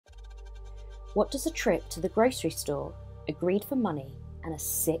What does a trip to the grocery store, agreed for money, and a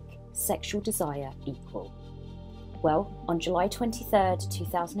sick sexual desire equal? Well, on July 23rd,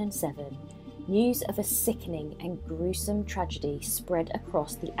 2007, news of a sickening and gruesome tragedy spread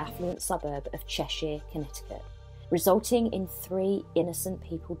across the affluent suburb of Cheshire, Connecticut, resulting in 3 innocent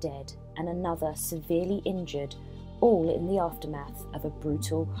people dead and another severely injured, all in the aftermath of a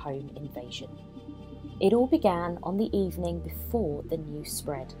brutal home invasion. It all began on the evening before the news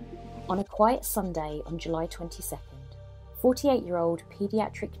spread. On a quiet Sunday on July 22nd, 48-year-old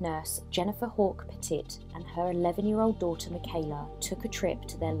paediatric nurse Jennifer Hawke-Petit and her 11-year-old daughter Michaela took a trip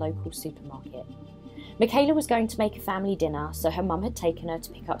to their local supermarket. Michaela was going to make a family dinner, so her mum had taken her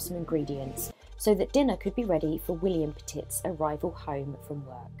to pick up some ingredients so that dinner could be ready for William Petit's arrival home from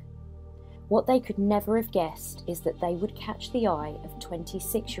work. What they could never have guessed is that they would catch the eye of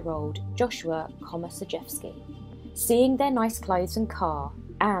 26-year-old Joshua Komisarjevsky. Seeing their nice clothes and car,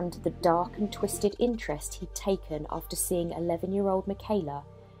 and the dark and twisted interest he'd taken after seeing 11-year-old Michaela,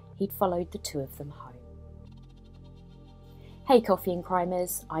 he'd followed the two of them home. Hey Coffee and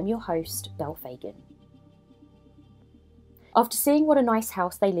Crimers, I'm your host, Belle Fagan. After seeing what a nice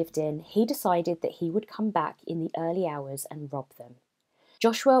house they lived in, he decided that he would come back in the early hours and rob them.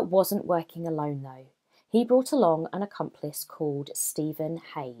 Joshua wasn't working alone though. He brought along an accomplice called Stephen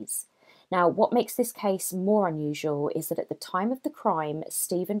Hayes. Now, what makes this case more unusual is that at the time of the crime,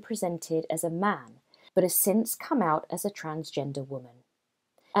 Stephen presented as a man, but has since come out as a transgender woman.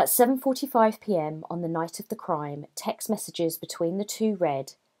 At 7:45 p.m. on the night of the crime, text messages between the two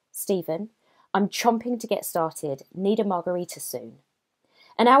read, "Stephen, I'm chomping to get started, need a margarita soon."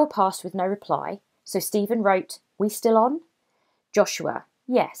 An hour passed with no reply, so Stephen wrote, "We still on?" Joshua,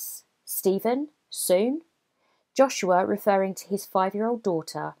 "Yes." Stephen, "Soon?" Joshua, referring to his 5-year-old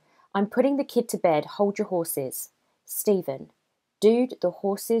daughter, "I'm putting the kid to bed, hold your horses." Stephen, "Dude, the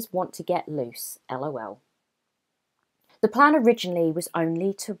horses want to get loose, LOL. The plan originally was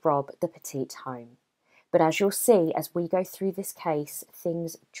only to rob the Petit home, but as you'll see as we go through this case,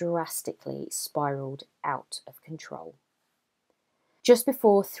 things drastically spiralled out of control. Just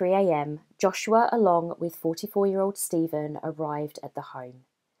before 3 a.m, Joshua, along with 44-year-old Stephen, arrived at the home.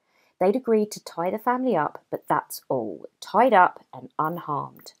 They'd agreed to tie the family up, but that's all, tied up and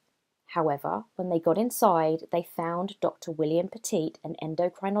unharmed. However, when they got inside, they found Dr. William Petit, an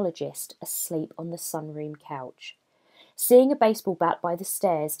endocrinologist, asleep on the sunroom couch. Seeing a baseball bat by the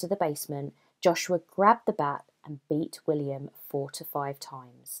stairs to the basement, Joshua grabbed the bat and beat William 4 to 5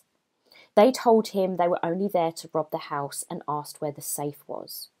 times. They told him they were only there to rob the house and asked where the safe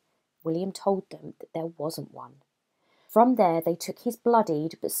was. William told them that there wasn't one. From there, they took his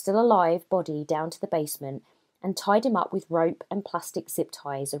bloodied but still alive body down to the basement and tied him up with rope and plastic zip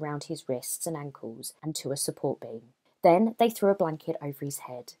ties around his wrists and ankles and to a support beam. Then they threw a blanket over his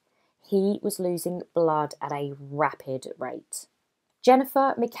head. He was losing blood at a rapid rate.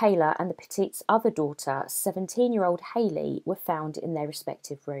 Jennifer, Michaela and the Petits' other daughter, 17-year-old Hayley, were found in their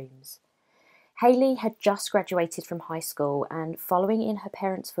respective rooms. Hayley had just graduated from high school and, following in her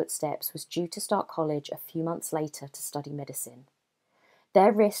parents' footsteps, was due to start college a few months later to study medicine.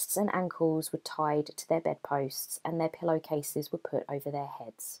 Their wrists and ankles were tied to their bedposts and their pillowcases were put over their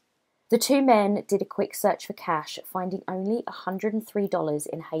heads. The two men did a quick search for cash, finding only $103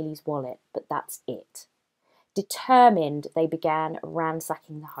 in Hayley's wallet, but that's it. Determined, they began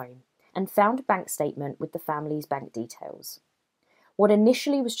ransacking the home and found a bank statement with the family's bank details. What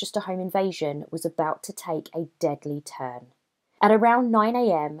initially was just a home invasion was about to take a deadly turn. At around 9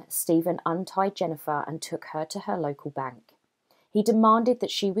 a.m, Stephen untied Jennifer and took her to her local bank. He demanded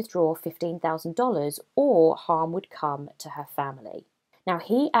that she withdraw $15,000 or harm would come to her family. Now,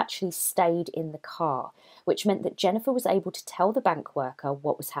 he actually stayed in the car, which meant that Jennifer was able to tell the bank worker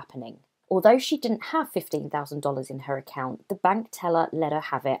what was happening. Although she didn't have $15,000 in her account, the bank teller let her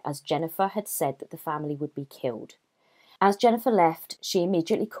have it as Jennifer had said that the family would be killed. As Jennifer left, she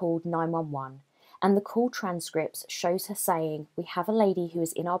immediately called 911, and the call transcripts shows her saying, "We have a lady who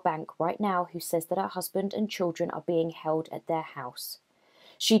is in our bank right now who says that her husband and children are being held at their house."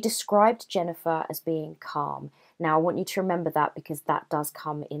 She described Jennifer as being calm. Now, I want you to remember that because that does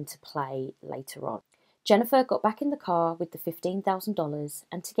come into play later on. Jennifer got back in the car with the $15,000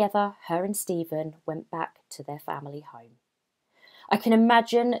 and together, her and Stephen went back to their family home. I can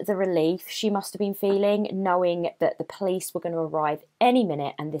imagine the relief she must have been feeling, knowing that the police were going to arrive any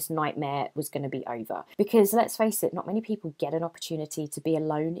minute and this nightmare was going to be over. Because let's face it, not many people get an opportunity to be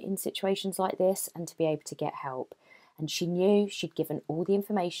alone in situations like this and to be able to get help. And she knew she'd given all the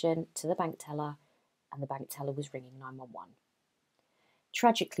information to the bank teller and the bank teller was ringing 911.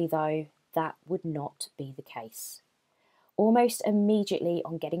 Tragically though, that would not be the case. Almost immediately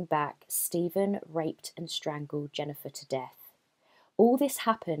on getting back, Stephen raped and strangled Jennifer to death. All this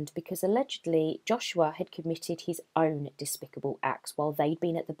happened because allegedly Joshua had committed his own despicable acts while they'd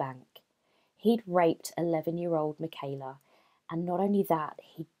been at the bank. He'd raped 11-year-old Michaela, and not only that,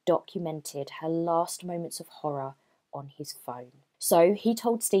 he documented her last moments of horror on his phone. So he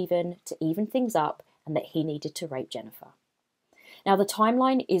told Stephen to even things up and that he needed to rape Jennifer. Now, the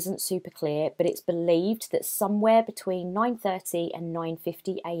timeline isn't super clear, but it's believed that somewhere between 9:30 and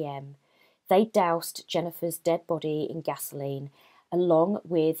 9:50 a.m, they doused Jennifer's dead body in gasoline, along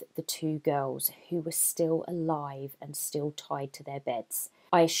with the two girls who were still alive and still tied to their beds.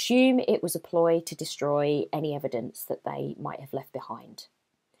 I assume it was a ploy to destroy any evidence that they might have left behind.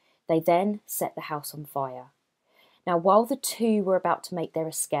 They then set the house on fire. Now, while the two were about to make their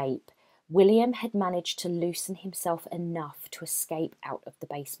escape, William had managed to loosen himself enough to escape out of the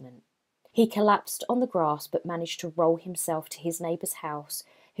basement. He collapsed on the grass but managed to roll himself to his neighbour's house,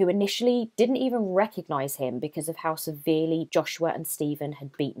 who initially didn't even recognise him because of how severely Joshua and Stephen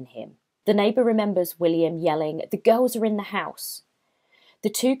had beaten him. The neighbour remembers William yelling, "The girls are in the house." The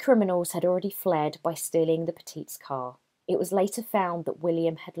two criminals had already fled by stealing the Petits' car. It was later found that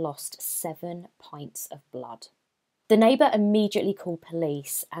William had lost 7 pints of blood. The neighbour immediately called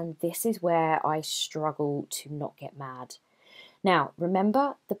police, and this is where I struggle to not get mad. Now,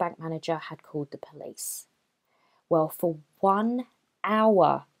 remember the bank manager had called the police. Well, for 1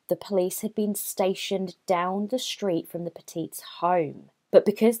 hour, the police had been stationed down the street from the Petits' home. But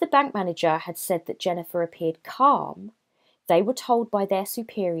because the bank manager had said that Jennifer appeared calm, they were told by their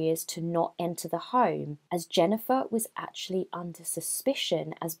superiors to not enter the home, as Jennifer was actually under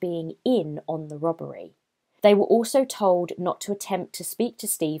suspicion as being in on the robbery. They were also told not to attempt to speak to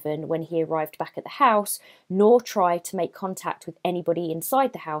Stephen when he arrived back at the house, nor try to make contact with anybody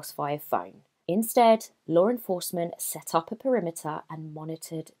inside the house via phone. Instead, law enforcement set up a perimeter and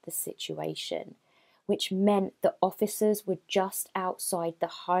monitored the situation, which meant that officers were just outside the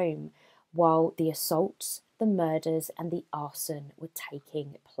home while the assaults, the murders and the arson were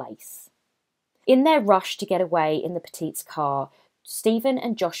taking place. In their rush to get away in the Petits' car, Stephen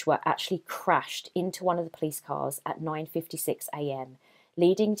and Joshua actually crashed into one of the police cars at 9:56 a.m,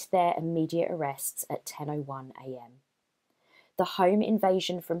 leading to their immediate arrests at 10:01 a.m. The home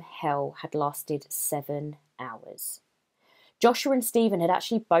invasion from hell had lasted 7 hours. Joshua and Stephen had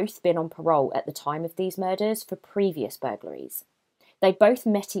actually both been on parole at the time of these murders for previous burglaries. They both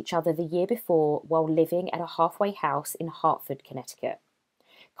met each other the year before while living at a halfway house in Hartford, Connecticut.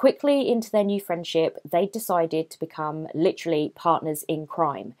 Quickly into their new friendship, they decided to become literally partners in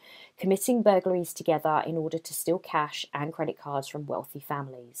crime, committing burglaries together in order to steal cash and credit cards from wealthy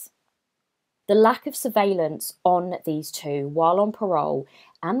families. The lack of surveillance on these two while on parole,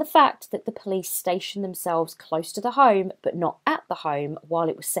 and the fact that the police stationed themselves close to the home but not at the home while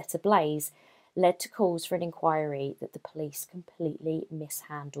it was set ablaze, led to calls for an inquiry that the police completely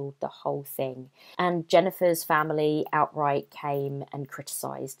mishandled the whole thing, and Jennifer's family outright came and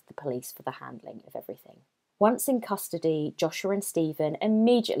criticised the police for the handling of everything. Once in custody, Joshua and Stephen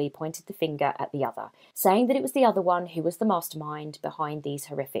immediately pointed the finger at the other, saying that it was the other one who was the mastermind behind these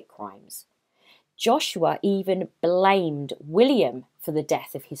horrific crimes. Joshua even blamed William for the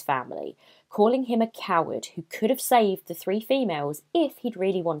death of his family, calling him a coward who could have saved the 3 females if he'd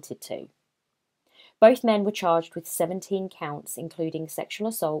really wanted to. Both men were charged with 17 counts, including sexual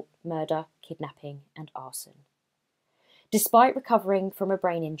assault, murder, kidnapping, and arson. Despite recovering from a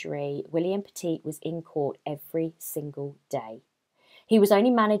brain injury, William Petit was in court every single day. He was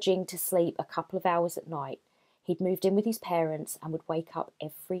only managing to sleep a couple of hours at night. He'd moved in with his parents and would wake up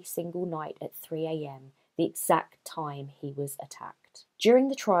every single night at 3 a.m, the exact time he was attacked. During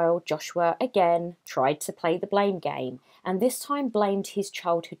the trial, Joshua again tried to play the blame game, and this time blamed his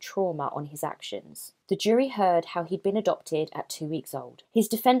childhood trauma on his actions. The jury heard how he'd been adopted at 2 weeks old. His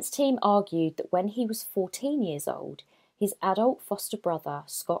defence team argued that when he was 14 years old, his adult foster brother,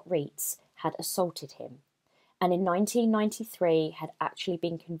 Scott Reitz, had assaulted him, and in 1993 had actually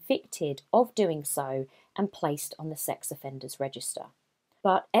been convicted of doing so and placed on the sex offenders register.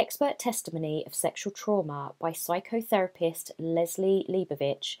 But expert testimony of sexual trauma by psychotherapist Leslie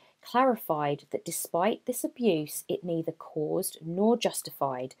Leibovich clarified that despite this abuse, it neither caused nor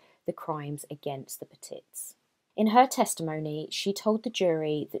justified the crimes against the Petits. In her testimony, she told the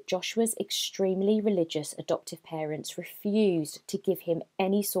jury that Joshua's extremely religious adoptive parents refused to give him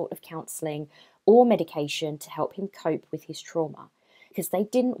any sort of counselling or medication to help him cope with his trauma, because they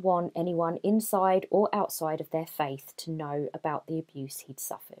didn't want anyone inside or outside of their faith to know about the abuse he'd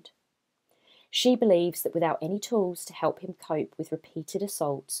suffered. She believes that without any tools to help him cope with repeated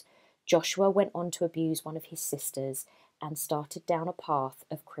assaults, Joshua went on to abuse one of his sisters and started down a path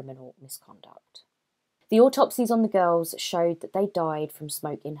of criminal misconduct. The autopsies on the girls showed that they died from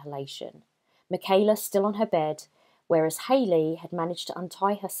smoke inhalation. Michaela still on her bed, whereas Hayley had managed to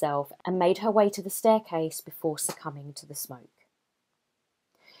untie herself and made her way to the staircase before succumbing to the smoke.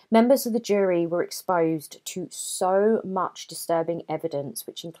 Members of the jury were exposed to so much disturbing evidence,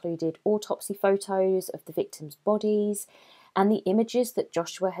 which included autopsy photos of the victims' bodies and the images that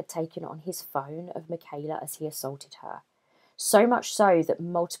Joshua had taken on his phone of Michaela as he assaulted her. So much so that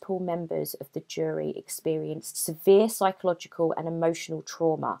multiple members of the jury experienced severe psychological and emotional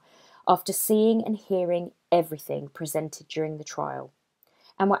trauma after seeing and hearing everything presented during the trial,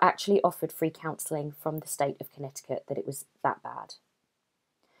 and were actually offered free counselling from the state of Connecticut that it was that bad.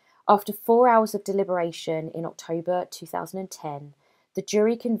 After 4 hours of deliberation in October 2010, the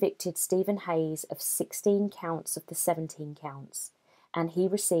jury convicted Stephen Hayes of 16 counts of the 17 counts, and he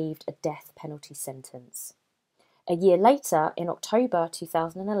received a death penalty sentence. A year later, in October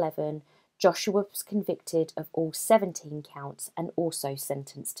 2011, Joshua was convicted of all 17 counts and also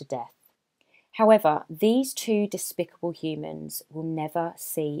sentenced to death. However, these two despicable humans will never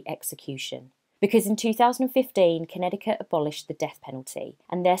see execution, because in 2015, Connecticut abolished the death penalty,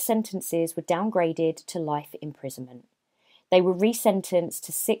 and their sentences were downgraded to life imprisonment. They were resentenced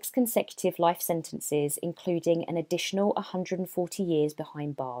to 6 consecutive life sentences, including an additional 140 years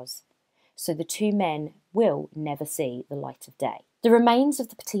behind bars. So the two men will never see the light of day. The remains of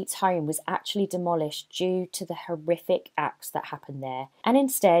the Petits' home was actually demolished due to the horrific acts that happened there, and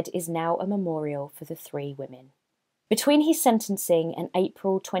instead is now a memorial for the 3 women. Between his sentencing and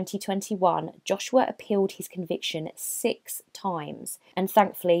April 2021, Joshua appealed his conviction 6 times, and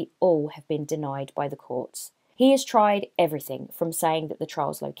thankfully all have been denied by the courts. He has tried everything from saying that the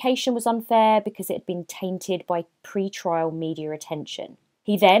trial's location was unfair because it had been tainted by pre-trial media attention.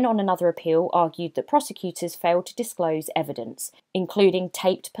 He then, on another appeal, argued that prosecutors failed to disclose evidence, including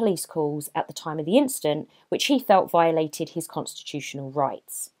taped police calls at the time of the incident, which he felt violated his constitutional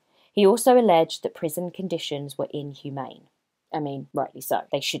rights. He also alleged that prison conditions were inhumane. I mean, rightly so,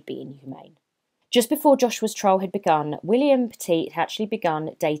 they should be inhumane. Just before Joshua's trial had begun, William Petit had actually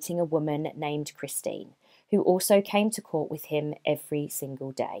begun dating a woman named Christine, who also came to court with him every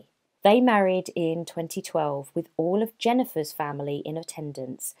single day. They married in 2012 with all of Jennifer's family in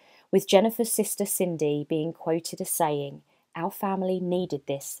attendance, with Jennifer's sister Cindy being quoted as saying, "Our family needed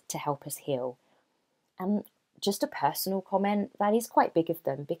this to help us heal." And just a personal comment, that is quite big of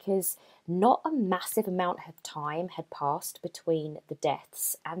them because not a massive amount of time had passed between the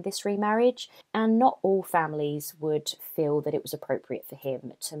deaths and this remarriage, and not all families would feel that it was appropriate for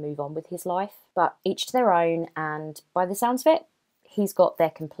him to move on with his life. But each to their own, and by the sounds of it, he's got their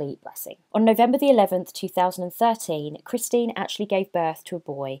complete blessing. On November the 11th, 2013, Christine actually gave birth to a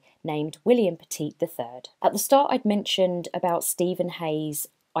boy named William Petit III. At the start, I'd mentioned about Stephen Hayes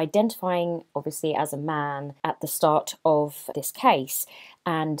identifying, obviously, as a man at the start of this case,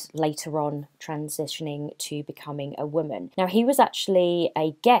 and later on transitioning to becoming a woman. Now, he was actually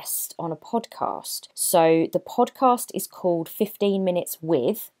a guest on a podcast. So the podcast is called 15 Minutes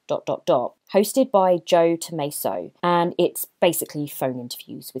with ... hosted by Joe Tomaso, and it's basically phone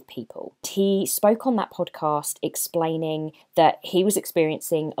interviews with people. He spoke on that podcast explaining that he was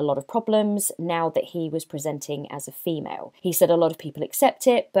experiencing a lot of problems now that he was presenting as a female. He said a lot of people accept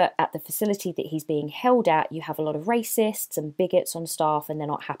it, but at the facility that he's being held at, you have a lot of racists and bigots on staff and they're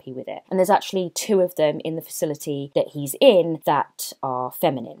not happy with it. And there's actually 2 of them in the facility that he's in that are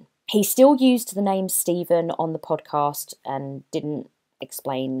feminine. He still used the name Stephen on the podcast and didn't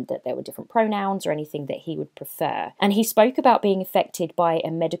explain that there were different pronouns or anything that he would prefer. And he spoke about being affected by a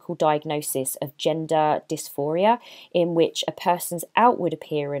medical diagnosis of gender dysphoria, in which a person's outward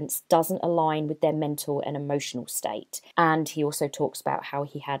appearance doesn't align with their mental and emotional state. And he also talks about how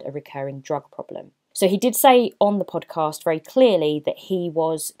he had a recurring drug problem. So he did say on the podcast very clearly that he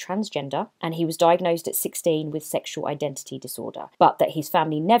was transgender and he was diagnosed at 16 with sexual identity disorder, but that his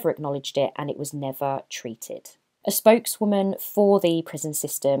family never acknowledged it and it was never treated. A spokeswoman for the prison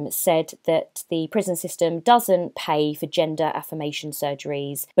system said that the prison system doesn't pay for gender affirmation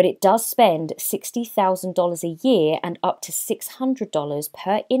surgeries, but it does spend $60,000 a year and up to $600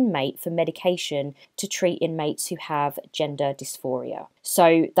 per inmate for medication to treat inmates who have gender dysphoria.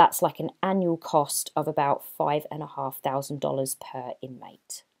 So that's like an annual cost of about $5,500 per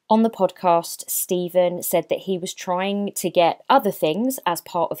inmate. On the podcast, Stephen said that he was trying to get other things as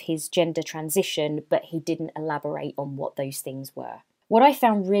part of his gender transition, but he didn't elaborate on what those things were. What I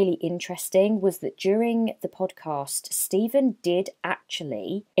found really interesting was that during the podcast, Stephen did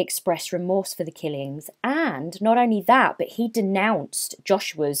actually express remorse for the killings, and not only that, but he denounced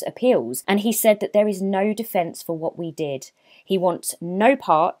Joshua's appeals, and he said that there is no defence for what we did. He wants no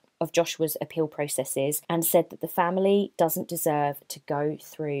part of Joshua's appeal processes and said that the family doesn't deserve to go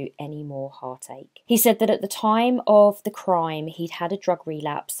through any more heartache. He said that at the time of the crime, he'd had a drug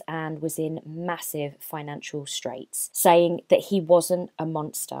relapse and was in massive financial straits, saying that he wasn't a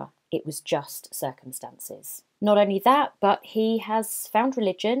monster, it was just circumstances. Not only that, but he has found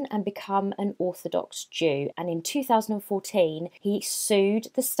religion and become an Orthodox Jew. And in 2014, he sued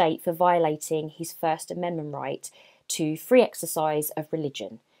the state for violating his First Amendment right to free exercise of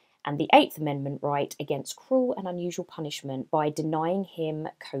religion, and the Eighth Amendment right against cruel and unusual punishment by denying him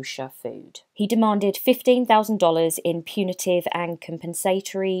kosher food. He demanded $15,000 in punitive and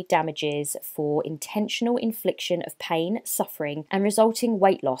compensatory damages for intentional infliction of pain, suffering, and resulting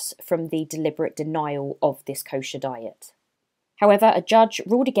weight loss from the deliberate denial of this kosher diet. However, a judge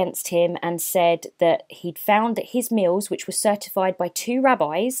ruled against him and said that he'd found that his meals, which were certified by 2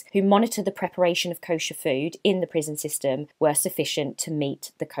 rabbis who monitor the preparation of kosher food in the prison system, were sufficient to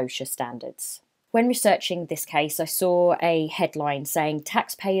meet the kosher standards. When researching this case, I saw a headline saying,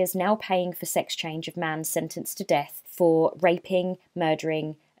 "Taxpayers now paying for sex change of man sentenced to death for raping,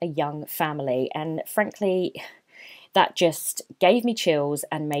 murdering a young family." And frankly, that just gave me chills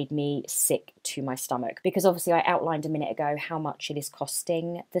and made me sick to my stomach, because obviously I outlined a minute ago how much it is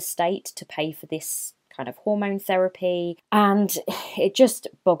costing the state to pay for this kind of hormone therapy, and it just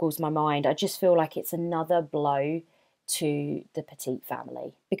boggles my mind. I just feel like it's another blow to the Petit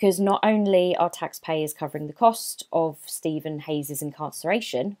family, because not only are taxpayers covering the cost of Stephen Hayes'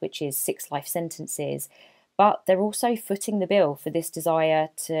 incarceration, which is 6 life sentences, but they're also footing the bill for this desire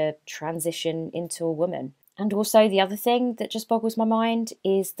to transition into a woman. And also the other thing that just boggles my mind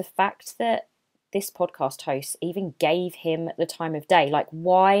is the fact that this podcast host even gave him the time of day. Like,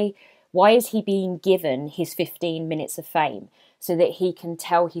 why is he being given his 15 minutes of fame so that he can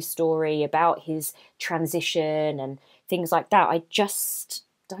tell his story about his transition and things like that? I just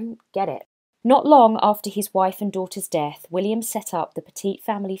don't get it. Not long after his wife and daughter's death, William set up the Petit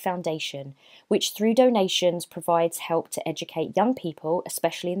Family Foundation, which through donations provides help to educate young people,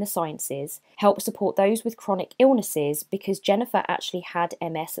 especially in the sciences, help support those with chronic illnesses because Jennifer actually had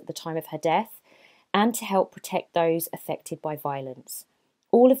MS at the time of her death, and to help protect those affected by violence.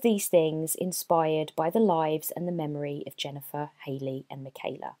 All of these things inspired by the lives and the memory of Jennifer, Hayley and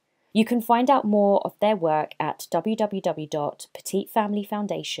Michaela. You can find out more of their work at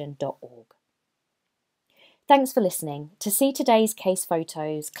www.petitfamilyfoundation.org. Thanks for listening. To see today's case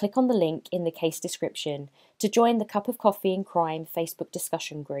photos, click on the link in the case description to join the Cup of Coffee and Crime Facebook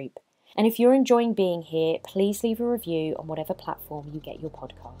discussion group. And if you're enjoying being here, please leave a review on whatever platform you get your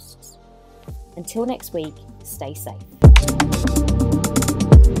podcasts. Until next week, stay safe.